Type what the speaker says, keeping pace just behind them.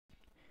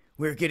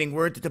We're getting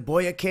word that the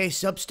Venezuelan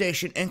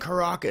Substation in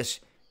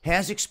Caracas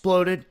has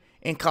exploded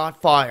and caught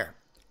fire.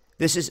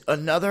 This is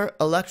another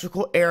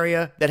electrical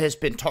area that has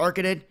been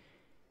targeted,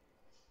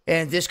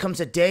 and this comes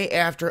a day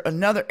after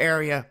another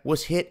area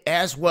was hit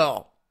as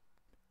well.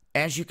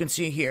 As you can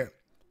see here,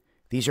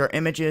 these are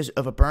images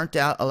of a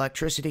burnt-out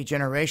electricity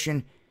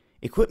generation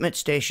equipment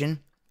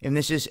station, and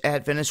this is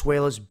at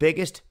Venezuela's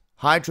biggest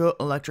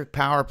hydroelectric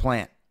power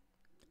plant.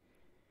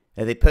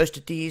 Now, they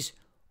posted these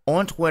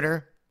on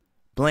Twitter,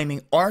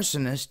 blaming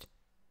arsonists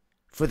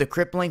for the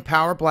crippling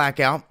power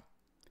blackout.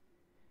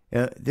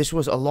 This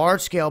was a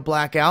large-scale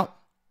blackout,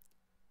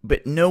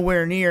 but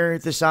nowhere near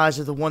the size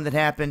of the one that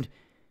happened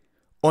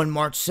on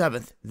March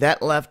 7th.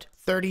 That left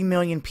 30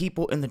 million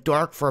people in the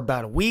dark for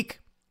about a week,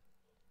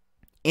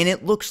 and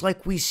it looks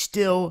like we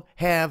still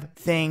have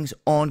things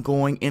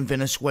ongoing in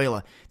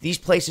Venezuela. These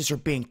places are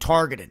being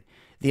targeted.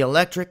 The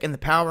electric and the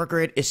power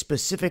grid is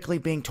specifically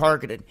being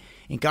targeted.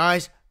 And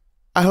guys,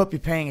 I hope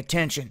you're paying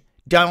attention.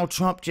 Donald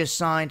Trump just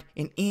signed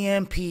an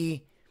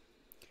EMP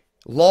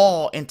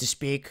law, and to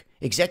speak,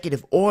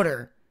 executive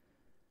order,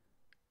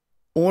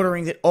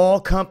 ordering that all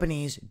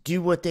companies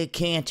do what they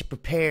can to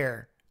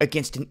prepare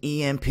against an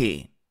EMP.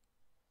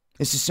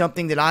 This is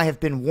something that I have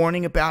been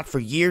warning about for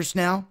years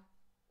now.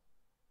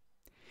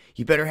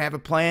 You better have a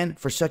plan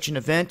for such an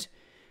event.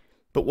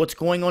 But what's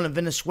going on in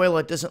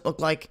Venezuela doesn't look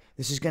like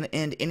this is going to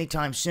end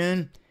anytime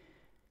soon.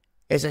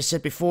 As I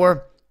said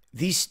before,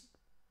 these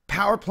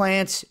power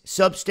plants,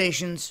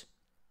 substations,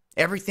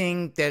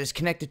 everything that is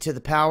connected to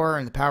the power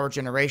and the power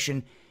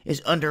generation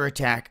is under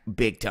attack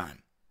big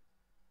time.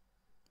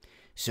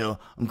 So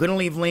I'm going to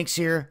leave links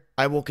here.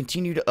 I will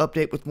continue to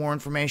update with more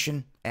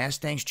information as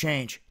things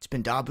change. It's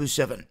been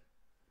Dabu7.